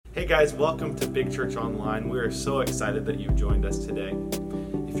Hey guys, welcome to Big Church Online. We are so excited that you've joined us today.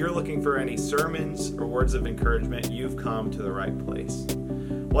 If you're looking for any sermons or words of encouragement, you've come to the right place.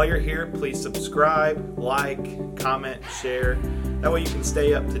 While you're here, please subscribe, like, comment, share. That way you can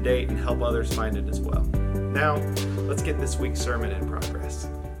stay up to date and help others find it as well. Now, let's get this week's sermon in progress.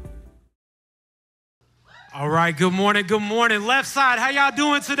 All right, good morning, good morning. Left side, how y'all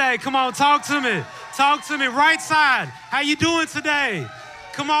doing today? Come on, talk to me. Talk to me. Right side, how you doing today?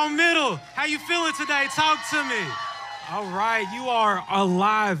 Come on, middle, how you feeling today? Talk to me. All right, you are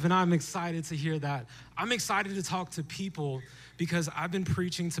alive, and I'm excited to hear that. I'm excited to talk to people because I've been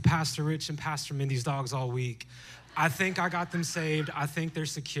preaching to Pastor Rich and Pastor Mindy's dogs all week. I think I got them saved. I think they're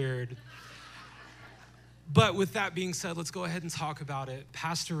secured. But with that being said, let's go ahead and talk about it.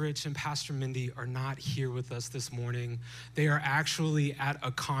 Pastor Rich and Pastor Mindy are not here with us this morning. They are actually at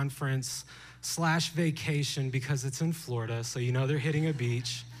a conference / vacation because it's in Florida, so you know they're hitting a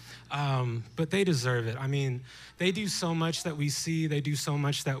beach. But they deserve it. I mean, they do so much that we see, they do so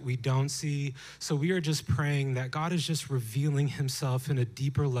much that we don't see. So we are just praying that God is just revealing himself in a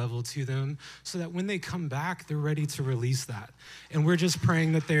deeper level to them so that when they come back, they're ready to release that. And we're just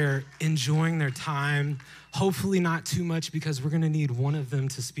praying that they're enjoying their time, hopefully not too much because we're gonna need one of them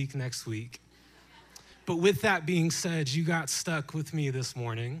to speak next week. But with that being said, you got stuck with me this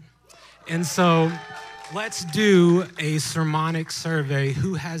morning. And so let's do a sermonic survey.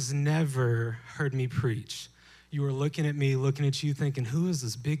 Who has never heard me preach? You were looking at me, looking at you, thinking, who is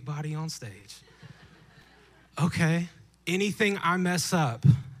this big body on stage? Okay. Anything I mess up,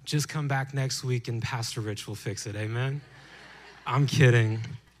 just come back next week and Pastor Rich will fix it. Amen? I'm kidding.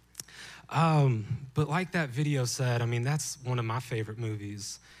 But like that video said, I mean, that's one of my favorite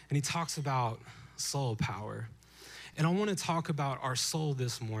movies. And he talks about soul power. And I want to talk about our soul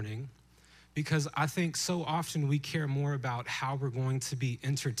this morning, because I think so often we care more about how we're going to be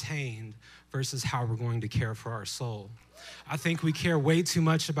entertained versus how we're going to care for our soul. I think we care way too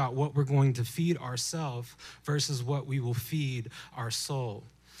much about what we're going to feed ourselves versus what we will feed our soul.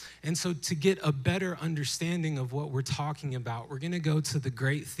 And so to get a better understanding of what we're talking about, we're going to go to the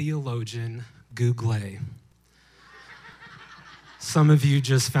great theologian, Google. Some of you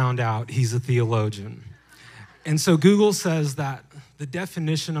just found out he's a theologian. And so Google says that the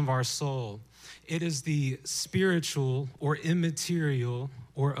definition of our soul, it is the spiritual or immaterial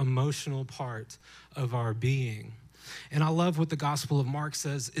or emotional part of our being. And I love what the Gospel of Mark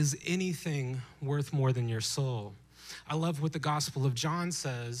says, is anything worth more than your soul? I love what the Gospel of John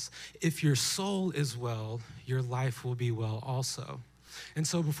says, if your soul is well, your life will be well also. And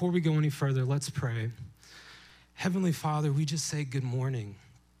so before we go any further, let's pray. Heavenly Father, we just say good morning.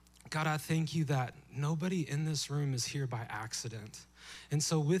 God, I thank you that nobody in this room is here by accident. And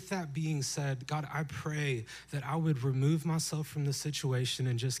so with that being said, God, I pray that I would remove myself from the situation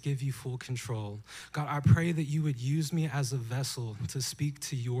and just give you full control. God, I pray that you would use me as a vessel to speak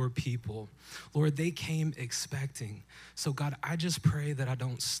to your people. Lord, they came expecting. So God, I just pray that I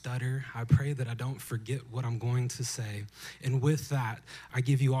don't stutter. I pray that I don't forget what I'm going to say. And with that, I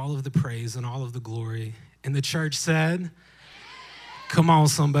give you all of the praise and all of the glory. And the church said, come on,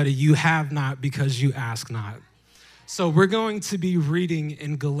 somebody, you have not because you ask not. So we're going to be reading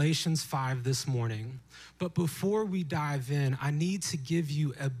in Galatians 5 this morning. But before we dive in, I need to give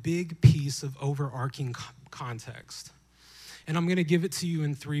you a big piece of overarching context. And I'm going to give it to you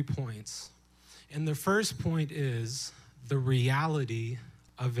in 3 points. And the first point is the reality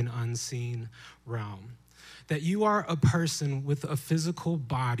of an unseen realm. That you are a person with a physical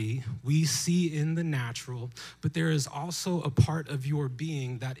body we see in the natural, but there is also a part of your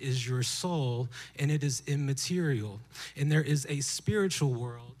being that is your soul, and it is immaterial. And there is a spiritual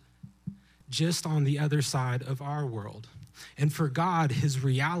world just on the other side of our world. And for God, his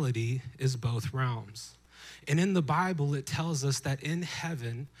reality is both realms. And in the Bible, it tells us that in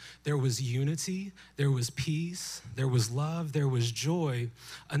heaven, there was unity, there was peace, there was love, there was joy,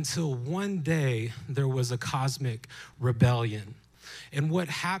 until one day there was a cosmic rebellion. And what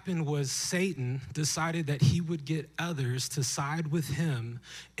happened was Satan decided that he would get others to side with him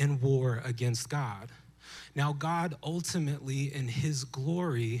in war against God. Now, God ultimately, in his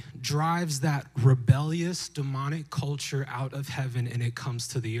glory, drives that rebellious, demonic culture out of heaven, and it comes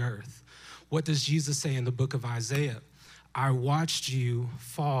to the earth. What does Jesus say in the book of Isaiah? I watched you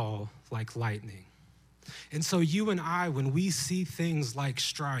fall like lightning. And so you and I, when we see things like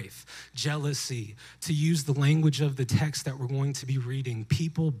strife, jealousy, to use the language of the text that we're going to be reading,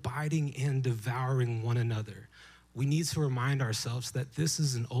 people biting and devouring one another, we need to remind ourselves that this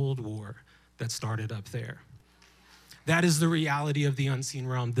is an old war that started up there. That is the reality of the unseen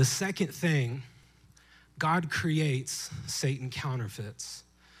realm. The second thing, God creates, Satan counterfeits.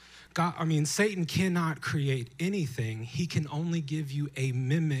 Satan cannot create anything. He can only give you a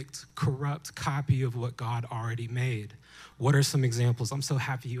mimicked, corrupt copy of what God already made. What are some examples? I'm so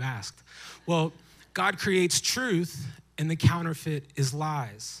happy you asked. Well, God creates truth, and the counterfeit is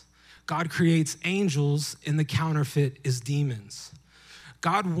lies. God creates angels, and the counterfeit is demons.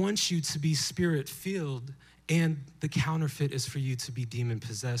 God wants you to be spirit-filled, and the counterfeit is for you to be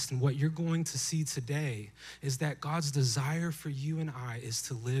demon-possessed. And what you're going to see today is that God's desire for you and I is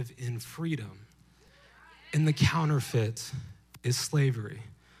to live in freedom. And the counterfeit is slavery.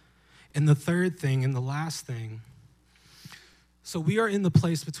 And the third thing and the last thing, so we are in the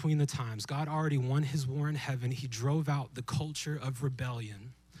place between the times. God already won his war in heaven. He drove out the culture of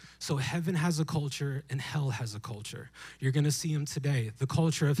rebellion. So heaven has a culture and hell has a culture. You're going to see them today. The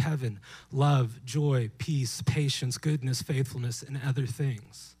culture of heaven, love, joy, peace, patience, goodness, faithfulness, and other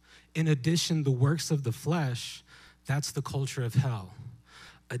things. In addition, the works of the flesh, that's the culture of hell.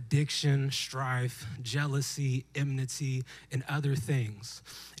 Addiction, strife, jealousy, enmity, and other things.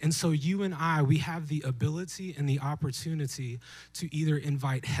 And so you and I, we have the ability and the opportunity to either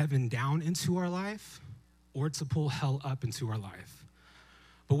invite heaven down into our life or to pull hell up into our life.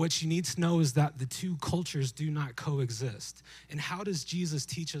 But what you need to know is that the two cultures do not coexist. And how does Jesus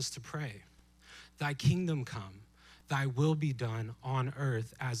teach us to pray? Thy kingdom come, thy will be done on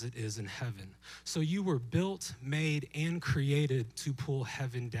earth as it is in heaven. So you were built, made, and created to pull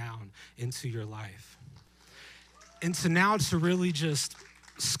heaven down into your life. And to really just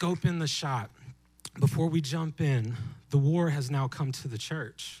scope in the shot, before we jump in, the war has now come to the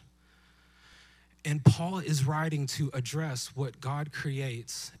church. And Paul is writing to address what God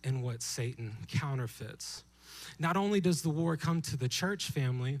creates and what Satan counterfeits. Not only does the war come to the church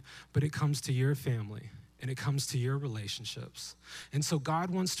family, but it comes to your family and it comes to your relationships. And so God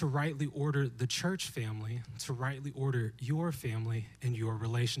wants to rightly order the church family, to rightly order your family and your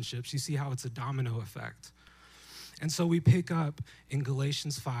relationships. You see how it's a domino effect. And so we pick up in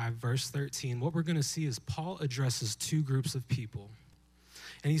Galatians 5, verse 13. What we're going to see is Paul addresses two groups of people.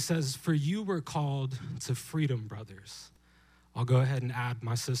 And he says, for you were called to freedom, brothers. I'll go ahead and add,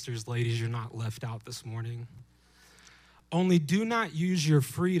 my sisters, ladies, you're not left out this morning. Only do not use your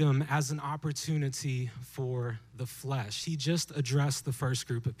freedom as an opportunity for the flesh. He just addressed the first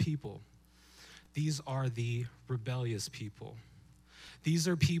group of people. These are the rebellious people. These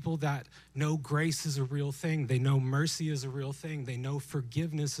are people that know grace is a real thing. They know mercy is a real thing. They know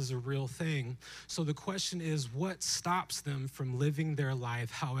forgiveness is a real thing. So the question is, what stops them from living their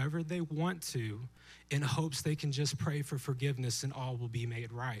life however they want to in hopes they can just pray for forgiveness and all will be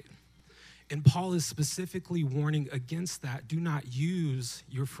made right? And Paul is specifically warning against that. Do not use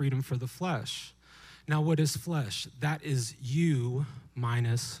your freedom for the flesh. Now, what is flesh? That is you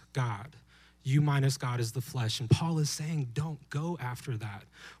minus God. You minus God is the flesh. And Paul is saying, don't go after that,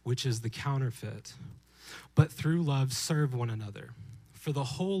 which is the counterfeit. But through love, serve one another. For the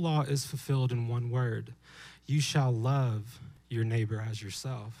whole law is fulfilled in one word. You shall love your neighbor as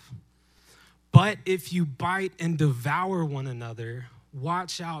yourself. But if you bite and devour one another,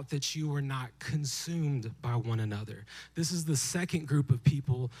 watch out that you are not consumed by one another. This is the second group of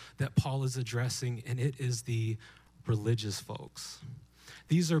people that Paul is addressing, and it is the religious folks.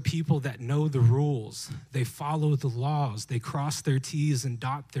 These are people that know the rules. They follow the laws. They cross their T's and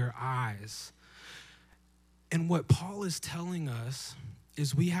dot their I's. And what Paul is telling us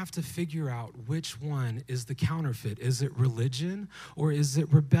is we have to figure out which one is the counterfeit. Is it religion or is it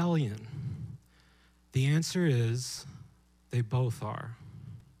rebellion? The answer is they both are.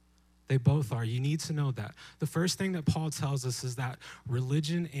 They both are. You need to know that. The first thing that Paul tells us is that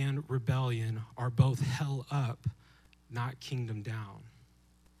religion and rebellion are both hell up, not kingdom down.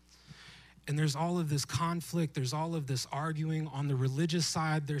 And there's all of this conflict, there's all of this arguing. On the religious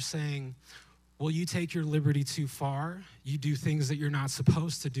side, they're saying, well, you take your liberty too far, you do things that you're not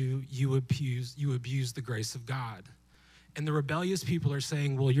supposed to do, you abuse the grace of God. And the rebellious people are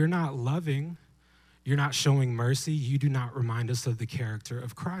saying, well, you're not loving, you're not showing mercy, you do not remind us of the character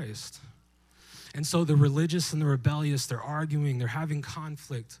of Christ. And so the religious and the rebellious, they're arguing, they're having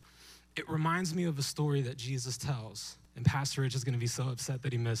conflict. It reminds me of a story that Jesus tells. And Pastor Rich is going to be so upset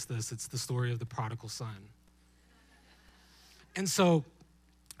that he missed this. It's the story of the prodigal son. And so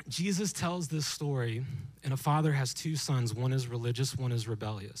Jesus tells this story, and a father has two sons. One is religious, one is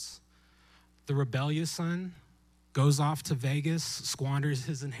rebellious. The rebellious son goes off to Vegas, squanders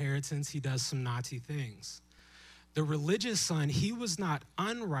his inheritance. He does some naughty things. The religious son, he was not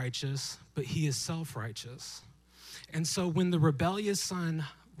unrighteous, but he is self-righteous. And so when the rebellious son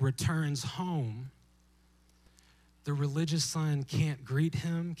returns home, The religious son can't greet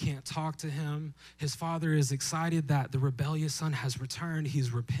him, can't talk to him. His father is excited that the rebellious son has returned.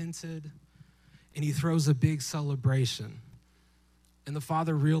 He's repented, and he throws a big celebration. And the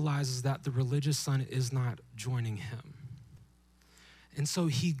father realizes that the religious son is not joining him. And so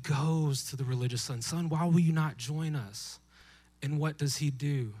he goes to the religious son. Son, why will you not join us? And what does he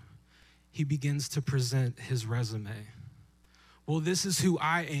do? He begins to present his resume. Well, this is who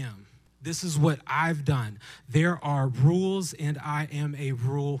I am. This is what I've done. There are rules, and I am a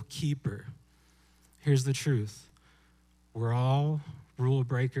rule keeper. Here's the truth. We're all rule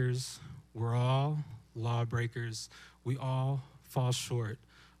breakers. We're all law breakers. We all fall short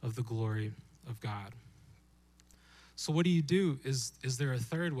of the glory of God. So what do you do? Is there a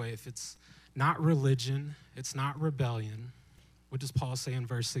third way? If it's not religion, it's not rebellion, what does Paul say in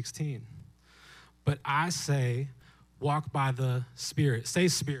verse 16? But I say, walk by the Spirit. Say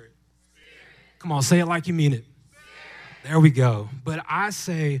Spirit. Come on, say it like you mean it. There we go. But I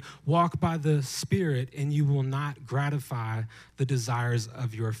say, walk by the Spirit, and you will not gratify the desires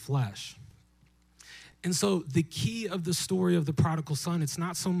of your flesh. And so the key of the story of the prodigal son, it's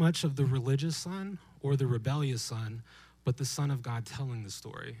not so much of the religious son or the rebellious son, but the Son of God telling the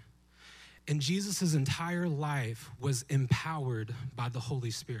story. And Jesus' entire life was empowered by the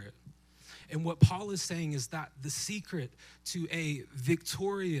Holy Spirit. And what Paul is saying is that the secret to a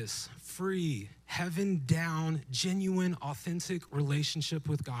victorious, free, heaven-down, genuine, authentic relationship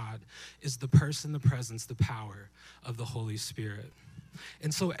with God is the person, the presence, the power of the Holy Spirit.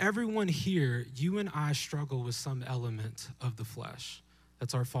 And so everyone here, you and I struggle with some element of the flesh.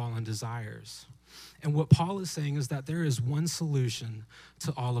 That's our fallen desires. And what Paul is saying is that there is one solution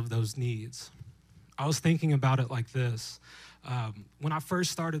to all of those needs. I was thinking about it like this. When I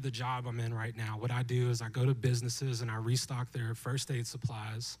first started the job I'm in right now, what I do is I go to businesses and I restock their first aid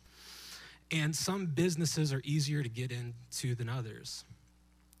supplies. And some businesses are easier to get into than others.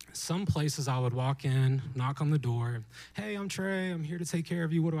 Some places I would walk in, knock on the door. Hey, I'm Trey. I'm here to take care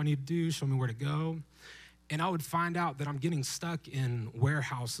of you. What do I need to do? Show me where to go. And I would find out that I'm getting stuck in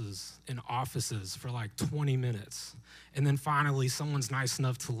warehouses and offices for like 20 minutes. And then finally, someone's nice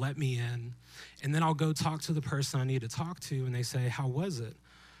enough to let me in. And then I'll go talk to the person I need to talk to, and they say, how was it?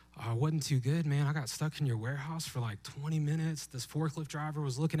 Wasn't too good, man. I got stuck in your warehouse for like 20 minutes. This forklift driver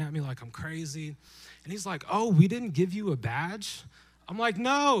was looking at me like I'm crazy. And he's like, oh, we didn't give you a badge? I'm like,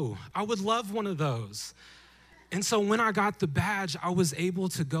 no, I would love one of those. And so when I got the badge, I was able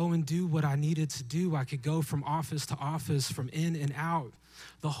to go and do what I needed to do. I could go from office to office, from in and out.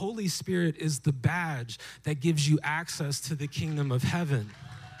 The Holy Spirit is the badge that gives you access to the kingdom of heaven.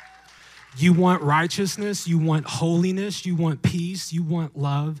 You want righteousness, you want holiness, you want peace, you want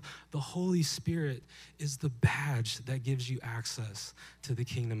love. The Holy Spirit is the badge that gives you access to the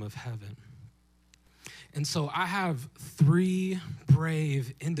kingdom of heaven. And so I have 3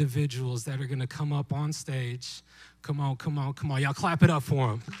 brave individuals that are going to come up on stage. Come on, come on, come on. Y'all clap it up for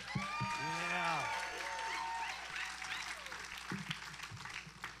them. Yeah.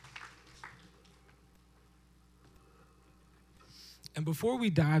 And before we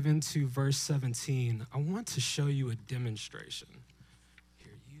dive into verse 17, I want to show you a demonstration.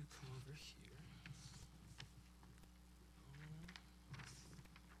 Here, you come over here.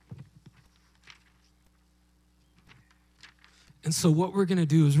 And so what we're going to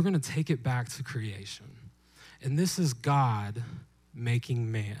do is we're going to take it back to creation. And this is God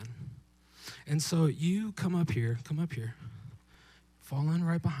making man. And so you come up here. Fall in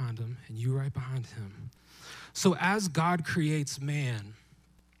right behind him, and you right behind him. So as God creates man,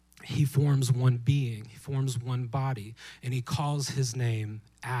 he forms one being, he forms one body, and he calls his name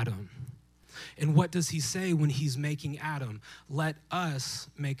Adam. And what does he say when he's making Adam? Let us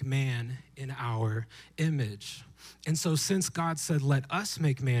make man in our image. And so since God said, let us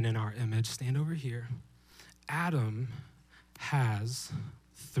make man in our image, stand over here, Adam has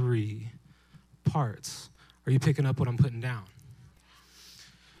 3 parts. Are you picking up what I'm putting down?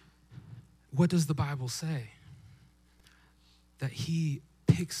 What does the Bible say? That he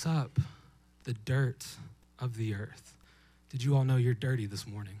picks up the dirt of the earth. Did you all know you're dirty this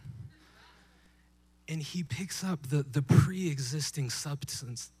morning? And he picks up the pre-existing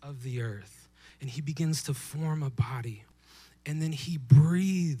substance of the earth, and he begins to form a body. And then he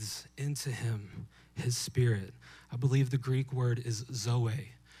breathes into him his spirit. I believe the Greek word is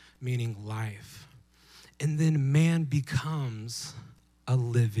zoe, meaning life. And then man becomes a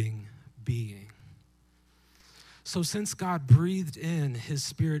living being. So since God breathed in his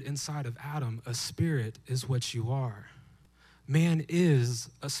spirit inside of Adam, a spirit is what you are. Man is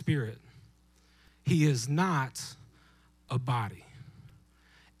a spirit. He is not a body.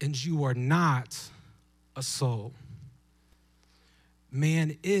 And you are not a soul.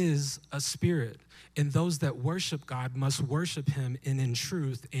 man is a spirit, and those that worship God must worship him in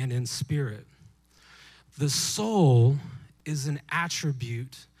truth and in spirit. The soul is an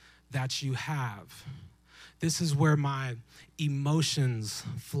attribute that you have. This is where my emotions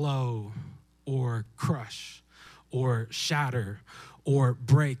flow or crush or shatter or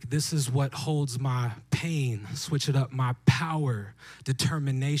break. This is what holds my pain, switch it up, my power,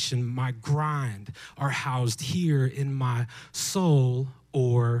 determination, my grind are housed here in my soul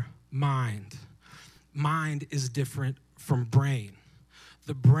or mind. Mind is different from brain.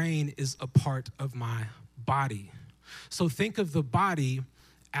 The brain is a part of my body. So think of the body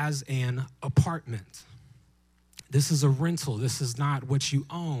as an apartment. This is a rental. This is not what you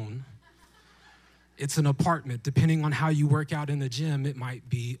own. It's an apartment. Depending on how you work out in the gym, it might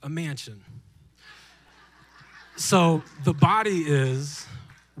be a mansion. So the body is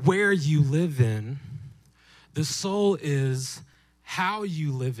where you live in. The soul is how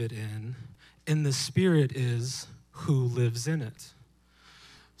you live it in. And the spirit is who lives in it.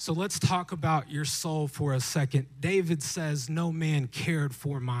 So let's talk about your soul for a second. David says, no man cared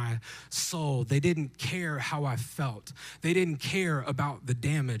for my soul. They didn't care how I felt. They didn't care about the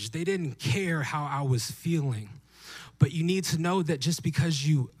damage. They didn't care how I was feeling. But you need to know that just because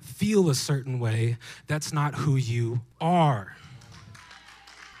you feel a certain way, that's not who you are.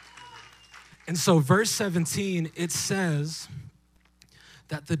 And so verse 17, it says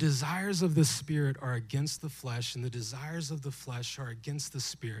that the desires of the spirit are against the flesh, and the desires of the flesh are against the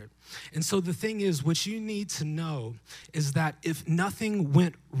spirit. And so the thing is, what you need to know is that if nothing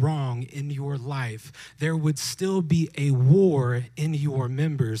went wrong in your life, there would still be a war in your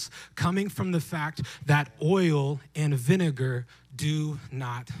members, coming from the fact that oil and vinegar do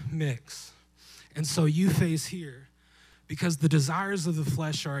not mix. And so you face here, because the desires of the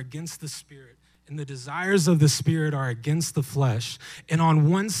flesh are against the spirit, and the desires of the spirit are against the flesh. And on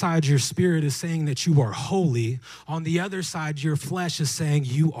one side, your spirit is saying that you are holy. On the other side, your flesh is saying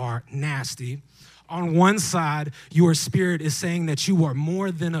you are nasty. On one side, your spirit is saying that you are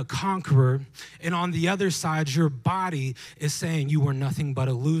more than a conqueror. And on the other side, your body is saying you are nothing but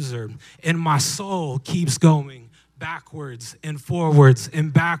a loser. And my soul keeps going backwards and forwards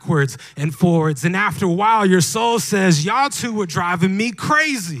and backwards and forwards. And after a while, your soul says, y'all two are driving me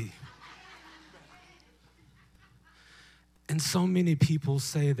crazy. And so many people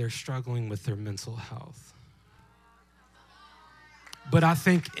say they're struggling with their mental health. But I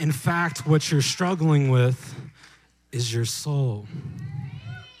think, in fact, what you're struggling with is your soul.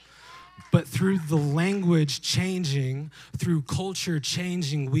 But through the language changing, through culture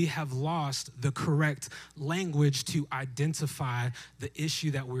changing, we have lost the correct language to identify the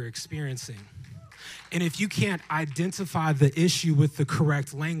issue that we're experiencing. And if you can't identify the issue with the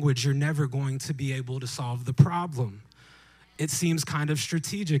correct language, you're never going to be able to solve the problem. It seems kind of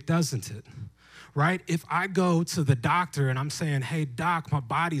strategic, doesn't it? Right? If I go to the doctor and I'm saying, hey, doc, my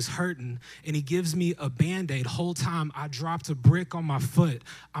body's hurting, and he gives me a Band-Aid, whole time I dropped a brick on my foot,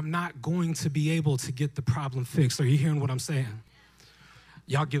 I'm not going to be able to get the problem fixed. Are you hearing what I'm saying?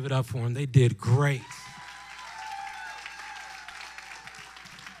 Y'all give it up for them. They did great.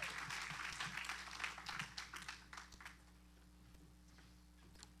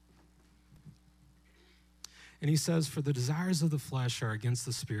 And he says, for the desires of the flesh are against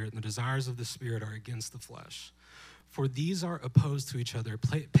the spirit, and the desires of the spirit are against the flesh. For these are opposed to each other.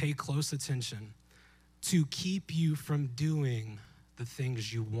 Pay close attention to keep you from doing the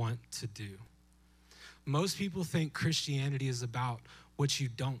things you want to do. Most people think Christianity is about what you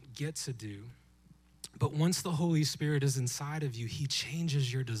don't get to do. But once the Holy Spirit is inside of you, he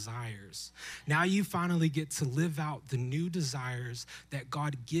changes your desires. Now you finally get to live out the new desires that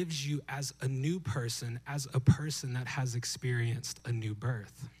God gives you as a new person, as a person that has experienced a new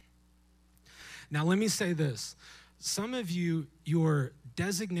birth. Now let me say this. Some of you, your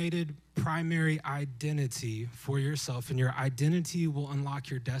designated primary identity for yourself, and your identity will unlock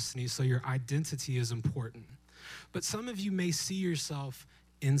your destiny, so your identity is important. But some of you may see yourself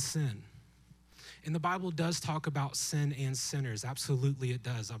in sin. And the Bible does talk about sin and sinners. Absolutely it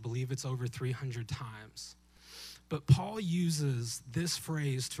does. I believe it's over 300 times. But Paul uses this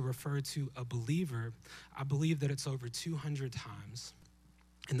phrase to refer to a believer. I believe that it's over 200 times.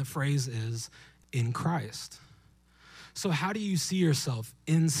 And the phrase is, in Christ. So how do you see yourself,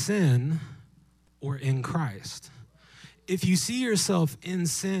 in sin or in Christ? If you see yourself in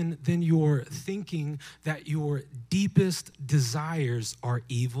sin, then you're thinking that your deepest desires are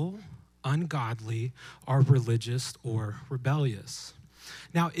evil, ungodly, are religious, or rebellious.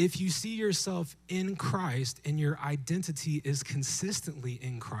 Now, if you see yourself in Christ and your identity is consistently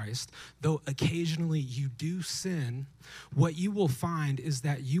in Christ, though occasionally you do sin, what you will find is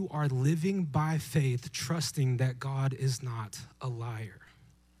that you are living by faith, trusting that God is not a liar.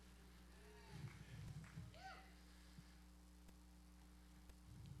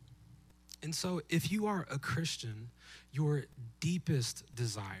 And so if you are a Christian, your deepest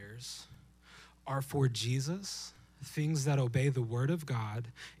desires are for Jesus, things that obey the word of God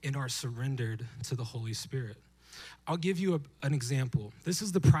and are surrendered to the Holy Spirit. I'll give you an example. This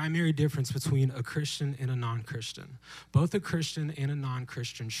is the primary difference between a Christian and a non-Christian. Both a Christian and a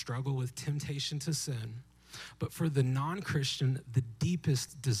non-Christian struggle with temptation to sin, but for the non-Christian, the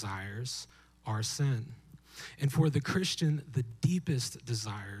deepest desires are sin. And for the Christian, the deepest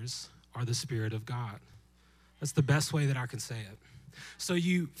desires are the Spirit of God. That's the best way that I can say it. So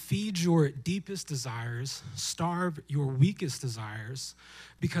you feed your deepest desires, starve your weakest desires,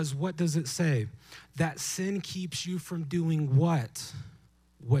 because what does it say? That sin keeps you from doing what?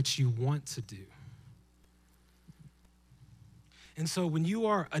 What you want to do. And so when you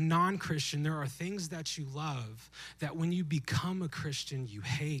are a non-Christian, there are things that you love that when you become a Christian, you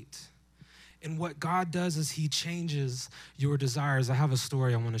hate. And what God does is he changes your desires. I have a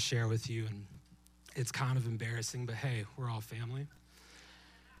story I want to share with you, and it's kind of embarrassing, but hey, we're all family.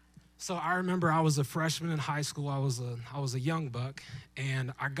 So I remember I was a freshman in high school. I was a young buck,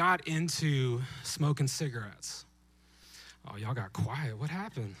 and I got into smoking cigarettes. Oh, y'all got quiet. What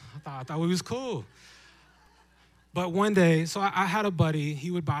happened? I thought we was cool. But one day, so I had a buddy.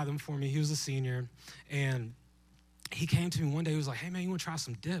 He would buy them for me. He was a senior, and he came to me one day. He was like, "Hey, man, you want to try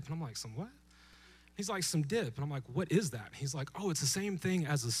some dip?" And I'm like, "Some what?" He's like, "Some dip." And I'm like, "What is that?" He's like, "Oh, it's the same thing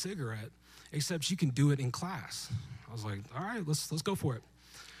as a cigarette, except you can do it in class." I was like, "All right, let's go for it."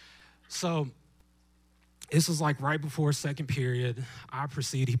 So this was like right before second period. I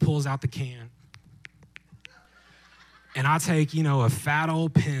proceed. He pulls out the can, and I take, a fat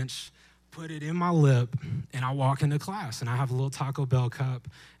old pinch, put it in my lip, and I walk into class, and I have a little Taco Bell cup,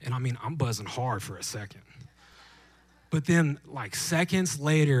 and I'm buzzing hard for a second. But then, like seconds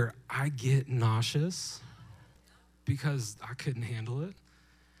later, I get nauseous because I couldn't handle it.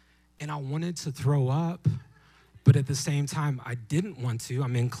 And I wanted to throw up, but at the same time, I didn't want to.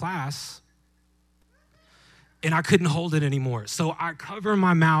 I'm in class, and I couldn't hold it anymore. So I cover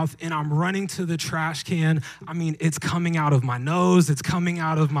my mouth, and I'm running to the trash can. It's coming out of my nose. It's coming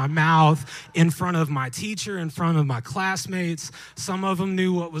out of my mouth in front of my teacher, in front of my classmates. Some of them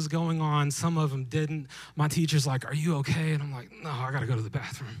knew what was going on. Some of them didn't. My teacher's like, "Are you okay?" And I'm like, "No, I got to go to the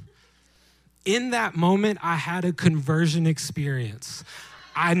bathroom." In that moment, I had a conversion experience.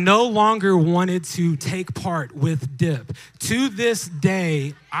 I no longer wanted to take part with dip. To this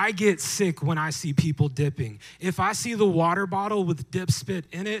day, I get sick when I see people dipping. If I see the water bottle with dip spit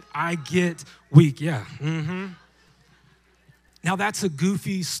in it, I get weak. Yeah. Now, that's a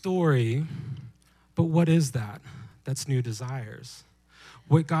goofy story, but what is that? That's new desires.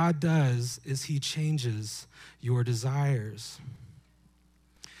 What God does is he changes your desires.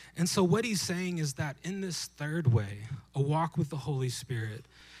 And so what he's saying is that in this third way, a walk with the Holy Spirit,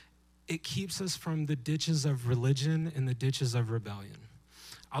 it keeps us from the ditches of religion and the ditches of rebellion.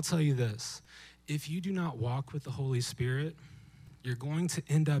 I'll tell you this, if you do not walk with the Holy Spirit, you're going to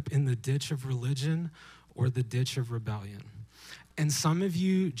end up in the ditch of religion or the ditch of rebellion. And some of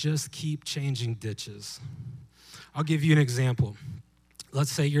you just keep changing ditches. I'll give you an example.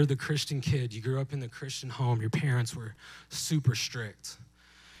 Let's say you're the Christian kid. You grew up in the Christian home. Your parents were super strict.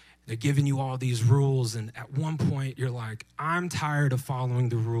 They're giving you all these rules, and at one point, you're like, "I'm tired of following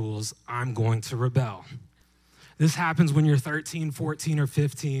the rules. I'm going to rebel." This happens when you're 13, 14, or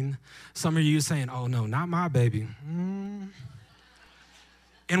 15. Some of you saying, "Oh, no, not my baby."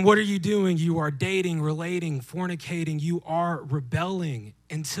 And what are you doing? You are dating, relating, fornicating. You are rebelling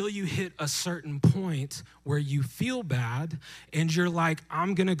until you hit a certain point where you feel bad, and you're like,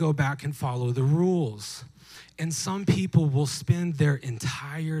 "I'm going to go back and follow the rules." And some people will spend their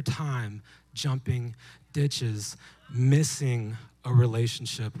entire time jumping ditches, missing a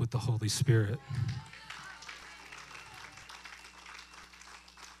relationship with the Holy Spirit.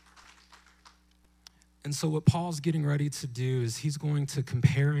 And so what Paul's getting ready to do is he's going to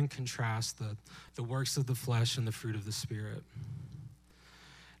compare and contrast the works of the flesh and the fruit of the Spirit.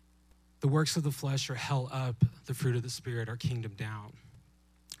 The works of the flesh are hell up, the fruit of the Spirit are kingdom down.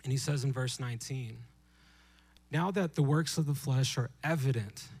 And he says in verse 19, "Now that the works of the flesh are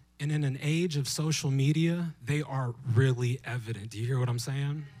evident," and in an age of social media, they are really evident. Do you hear what I'm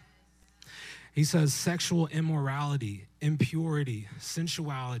saying? He says sexual immorality, impurity,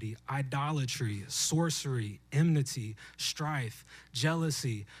 sensuality, idolatry, sorcery, enmity, strife,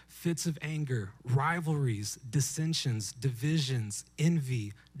 jealousy, fits of anger, rivalries, dissensions, divisions,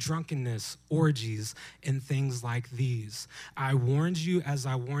 envy, drunkenness, orgies, and things like these. I warned you, as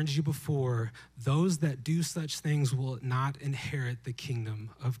I warned you before, those that do such things will not inherit the kingdom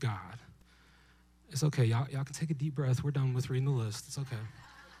of God. It's okay, y'all can take a deep breath. We're done with reading the list. It's okay.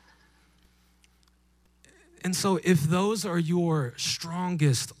 And so if those are your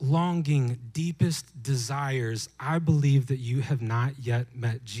strongest, longing, deepest desires, I believe that you have not yet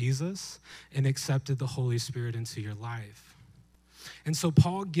met Jesus and accepted the Holy Spirit into your life. And so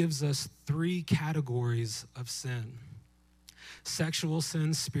Paul gives us 3 categories of sin: sexual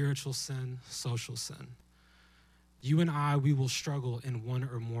sin, spiritual sin, social sin. You and I, we will struggle in one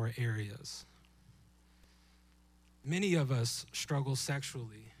or more areas. Many of us struggle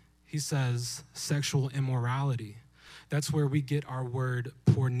sexually. He says sexual immorality. That's where we get our word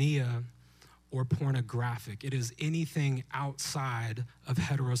porneia or pornographic. It is anything outside of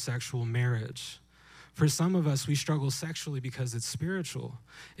heterosexual marriage. For some of us, we struggle sexually because it's spiritual.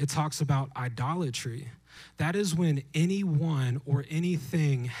 It talks about idolatry. That is when anyone or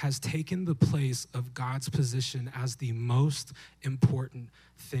anything has taken the place of God's position as the most important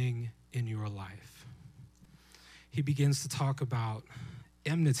thing in your life. He begins to talk about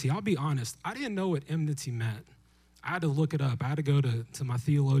enmity. I'll be honest, I didn't know what enmity meant. I had to look it up. I had to go to my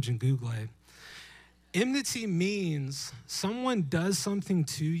theologian, Google it. Enmity means someone does something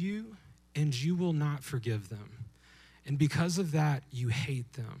to you and you will not forgive them. And because of that, you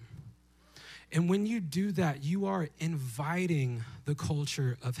hate them. And when you do that, you are inviting the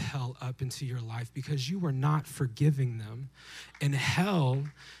culture of hell up into your life because you are not forgiving them. And hell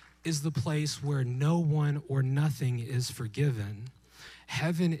is the place where no one or nothing is forgiven.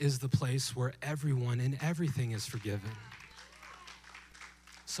 Heaven is the place where everyone and everything is forgiven.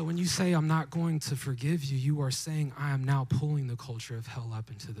 So when you say, I'm not going to forgive you, you are saying, I am now pulling the culture of hell up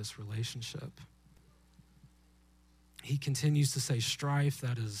into this relationship. He continues to say strife,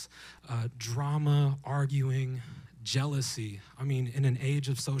 that is drama, arguing, jealousy. I mean, in an age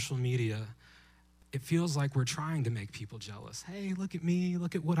of social media, it feels like we're trying to make people jealous. Hey, look at me,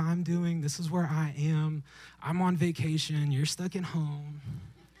 look at what I'm doing. This is where I am. I'm on vacation, you're stuck at home.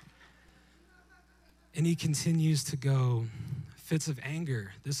 And he continues to go, fits of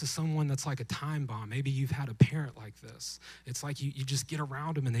anger. This is someone that's like a time bomb. Maybe you've had a parent like this. It's like you just get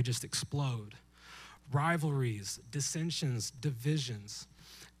around them and they just explode. Rivalries, dissensions, divisions.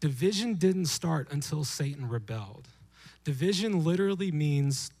 Division didn't start until Satan rebelled. Division literally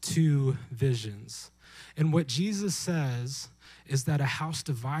means 2 visions. And what Jesus says is that a house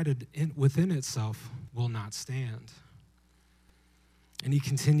divided within itself will not stand. And he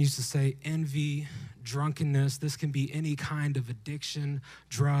continues to say envy, drunkenness. This can be any kind of addiction,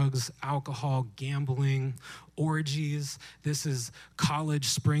 drugs, alcohol, gambling, orgies. This is college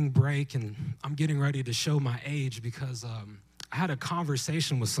spring break, and I'm getting ready to show my age because I had a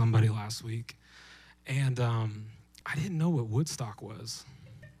conversation with somebody last week, and I didn't know what Woodstock was.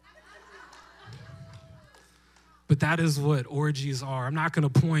 But that is what orgies are. I'm not going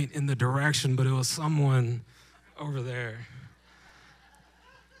to point in the direction, but it was someone over there.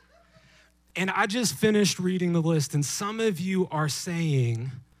 And I just finished reading the list, and some of you are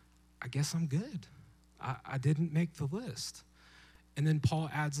saying, I guess I'm good. I didn't make the list. And then Paul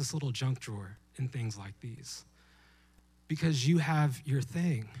adds this little junk drawer and things like these. Because you have your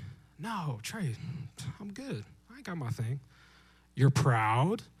thing. No, Trey, I'm good. I ain't got my thing. You're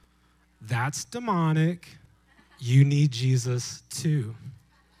proud. That's demonic. You need Jesus too.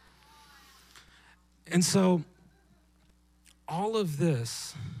 And so all of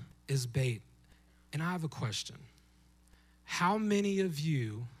this is bait. And I have a question. How many of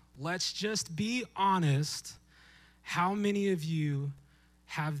you, let's just be honest, how many of you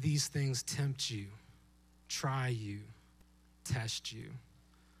have these things tempt you, try you, test you?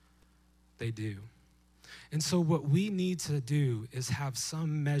 They do. And so what we need to do is have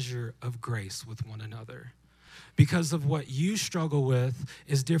some measure of grace with one another. Because of what you struggle with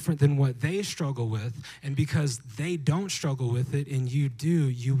is different than what they struggle with. And because they don't struggle with it and you do,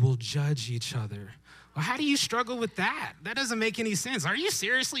 you will judge each other. Well, how do you struggle with that? That doesn't make any sense. Are you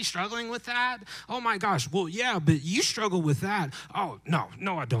seriously struggling with that? Oh my gosh, well, yeah, but you struggle with that. Oh,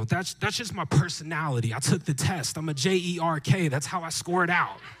 no, I don't. That's just my personality. I took the test. I'm a JERK. That's how I scored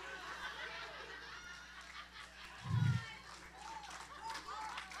out.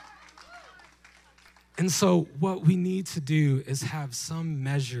 And so what we need to do is have some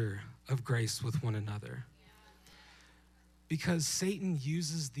measure of grace with one another. Because Satan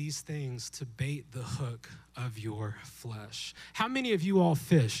uses these things to bait the hook of your flesh. How many of you all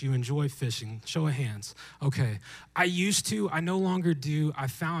fish? You enjoy fishing? Show of hands. Okay. I used to. I no longer do. I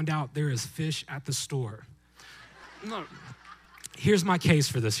found out there is fish at the store. No. Here's my case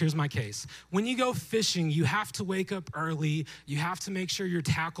for this. Here's my case. When you go fishing, you have to wake up early. You have to make sure your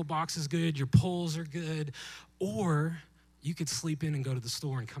tackle box is good, your poles are good, or you could sleep in and go to the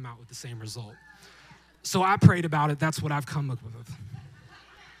store and come out with the same result. So I prayed about it. That's what I've come up with.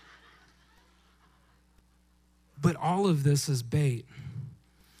 But all of this is bait.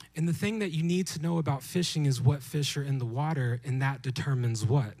 And the thing that you need to know about fishing is what fish are in the water, and that determines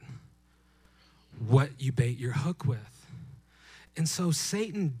what? What you bait your hook with. And so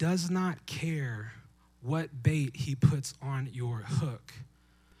Satan does not care what bait he puts on your hook,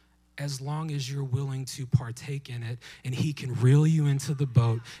 as long as you're willing to partake in it, and he can reel you into the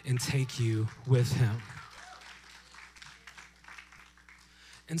boat and take you with him.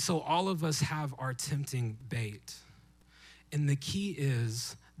 And so all of us have our tempting bait. And the key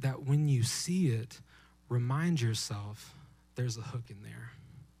is that when you see it, remind yourself there's a hook in there.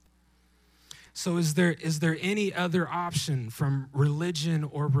 So is there any other option from religion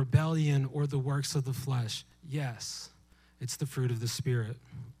or rebellion or the works of the flesh? Yes, it's the fruit of the Spirit.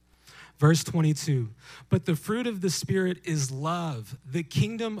 Verse 22, but the fruit of the Spirit is love. The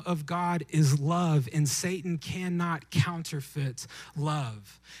kingdom of God is love, and Satan cannot counterfeit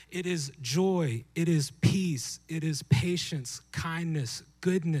love. It is joy, it is peace, it is patience, kindness,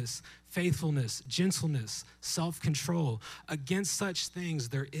 goodness, faithfulness, gentleness, self-control. Against such things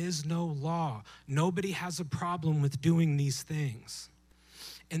there is no law. Nobody has a problem with doing these things.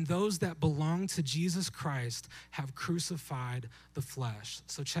 And those that belong to Jesus Christ have crucified the flesh.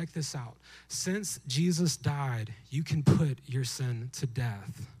 So check this out. Since Jesus died, you can put your sin to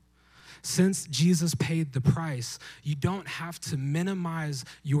death. Since Jesus paid the price, you don't have to minimize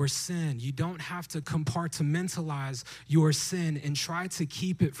your sin. You don't have to compartmentalize your sin and try to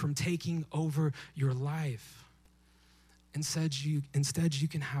keep it from taking over your life. Instead, you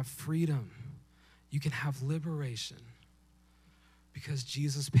can have freedom. You can have liberation. Because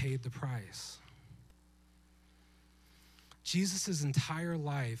Jesus paid the price. Jesus' entire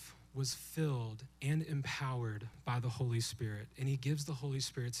life was filled and empowered by the Holy Spirit, and he gives the Holy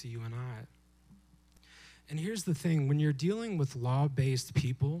Spirit to you and I. And here's the thing, when you're dealing with law-based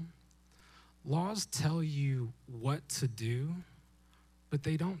people, laws tell you what to do, but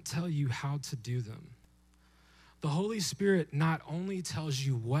they don't tell you how to do them. The Holy Spirit not only tells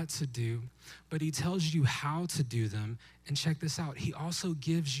you what to do, but he tells you how to do them. And check this out, he also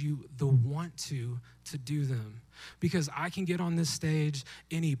gives you the want to do them. Because I can get on this stage,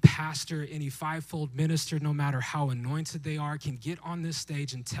 any pastor, any fivefold minister, no matter how anointed they are, can get on this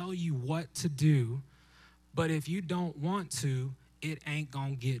stage and tell you what to do. But if you don't want to, it ain't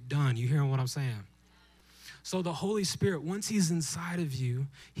gonna get done. You hearing what I'm saying? So the Holy Spirit, once he's inside of you,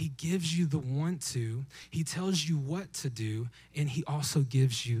 he gives you the want to, he tells you what to do, and he also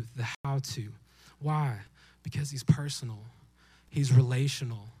gives you the how to. Why? Because he's personal, he's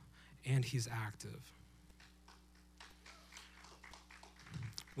relational, and he's active.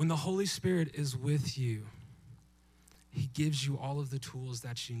 When the Holy Spirit is with you, he gives you all of the tools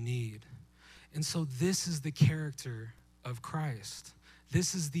that you need. And so this is the character of Christ.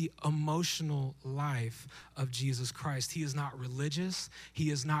 This is the emotional life of Jesus Christ. He is not religious. He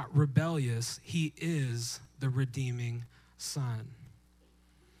is not rebellious. He is the redeeming Son.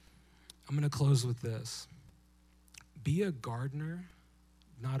 I'm going to close with this. Be a gardener,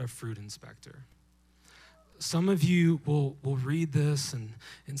 not a fruit inspector. Some of you will read this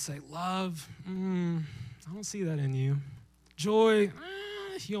and say, love, I don't see that in you. Joy,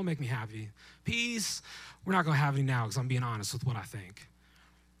 you don't make me happy. Peace, we're not going to have any now because I'm being honest with what I think.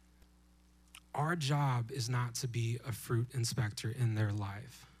 Our job is not to be a fruit inspector in their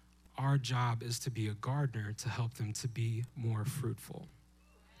life. Our job is to be a gardener to help them to be more fruitful.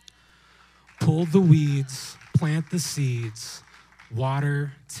 Pull the weeds, plant the seeds,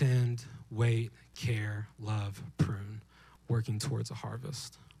 water, tend, wait, care, love, prune, working towards a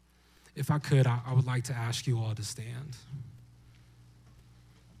harvest. If I could, I would like to ask you all to stand.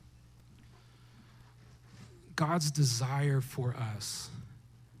 God's desire for us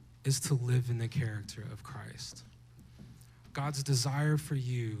is to live in the character of Christ. God's desire for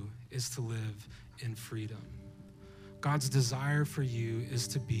you is to live in freedom. God's desire for you is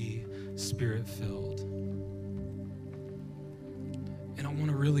to be Spirit-filled. And I want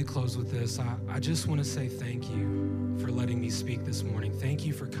to really close with this. I just want to say thank you for letting me speak this morning. Thank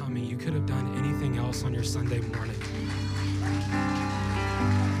you for coming. You could have done anything else on your Sunday morning.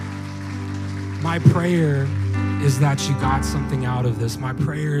 My prayer is that you got something out of this. My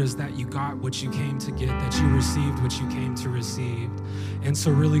prayer is that you got what you came to get, that you received what you came to receive. And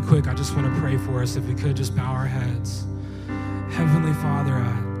so really quick, I just want to pray for us. If we could just bow our heads. Heavenly Father,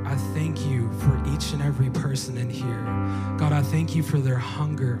 I thank you for each and every person in here. God, I thank you for their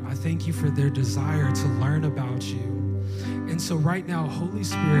hunger. I thank you for their desire to learn about you. And so right now, Holy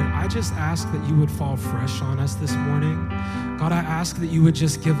Spirit, I just ask that you would fall fresh on us this morning. God, I ask that you would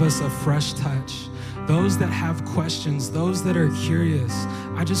just give us a fresh touch. Those that have questions, those that are curious,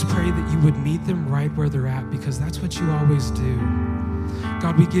 I just pray that you would meet them right where they're at, because that's what you always do.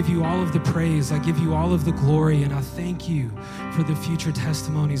 God, we give you all of the praise. I give you all of the glory, and I thank you for the future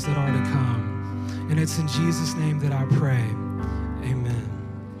testimonies that are to come. And it's in Jesus' name that I pray. Amen.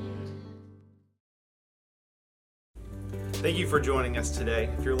 Thank you for joining us today.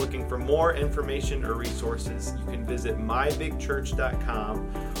 If you're looking for more information or resources, you can visit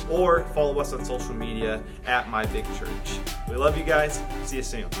mybigchurch.com or follow us on social media at mybigchurch. We love you guys. See you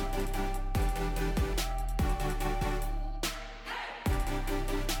soon.